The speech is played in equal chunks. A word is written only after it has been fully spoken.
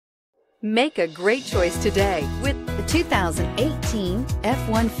Make a great choice today with the 2018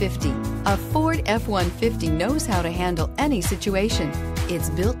 F-150. A Ford F-150 knows how to handle any situation.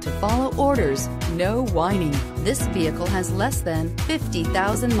 It's built to follow orders, no whining. This vehicle has less than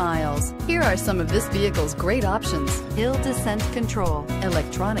 50,000 miles. Here are some of this vehicle's great options: hill descent control,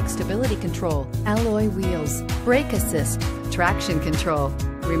 electronic stability control, alloy wheels, brake assist, traction control,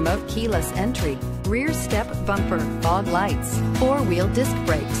 remote keyless entry, rear step bumper, fog lights, four-wheel disc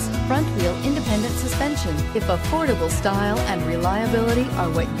brakes, front-wheel independent suspension. If affordable style and reliability are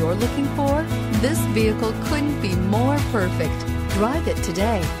what you're looking for, this vehicle couldn't be more perfect. Drive it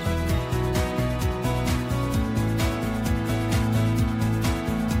today.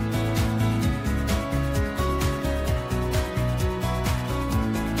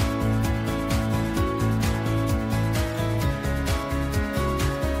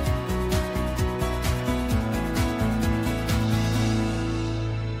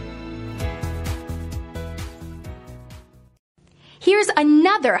 Here's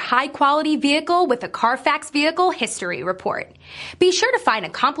another high-quality vehicle with a Carfax Vehicle History Report. Be sure to find a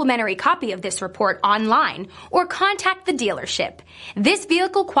complimentary copy of this report online or contact the dealership. This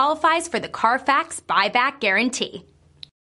vehicle qualifies for the Carfax Buyback Guarantee.